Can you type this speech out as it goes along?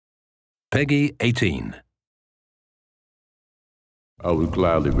Peggy 18. I would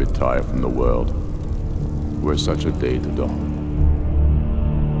gladly retire from the world, were such a day to dawn.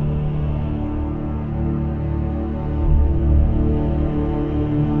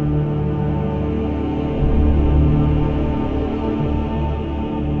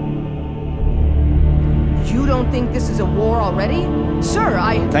 You don't think this is a war already? Sir,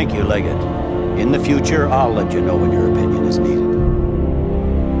 Thank you, Legate. In the future, I'll let you know when your opinion is needed.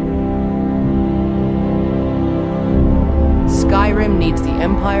 Skyrim needs the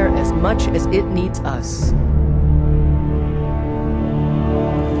Empire as much as it needs us.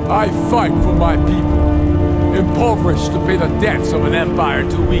 I fight for my people, impoverished to pay the debts of an empire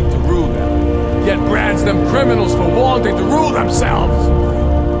too weak to rule them, yet brands them criminals for wanting to rule themselves.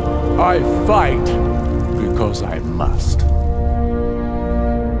 I fight because I must.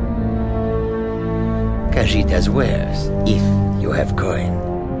 Khajiita's wares, if you have coin.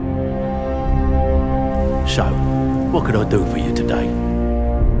 So, what can I do for you today?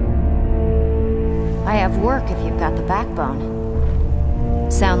 I have work if you've got the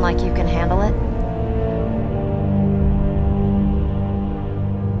backbone. Sound like you can handle it?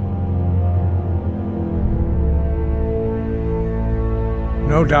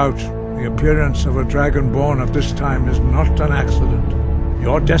 No doubt, the appearance of a Dragonborn of this time is not an accident.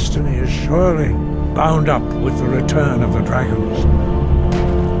 Your destiny is surely bound up with the return of the dragons.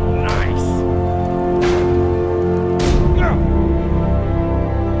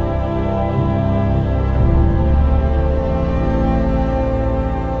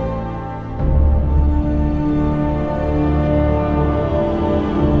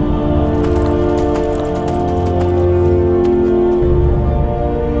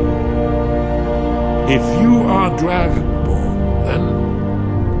 If you are Dragonborn,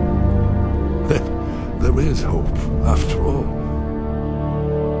 then there is hope, after all.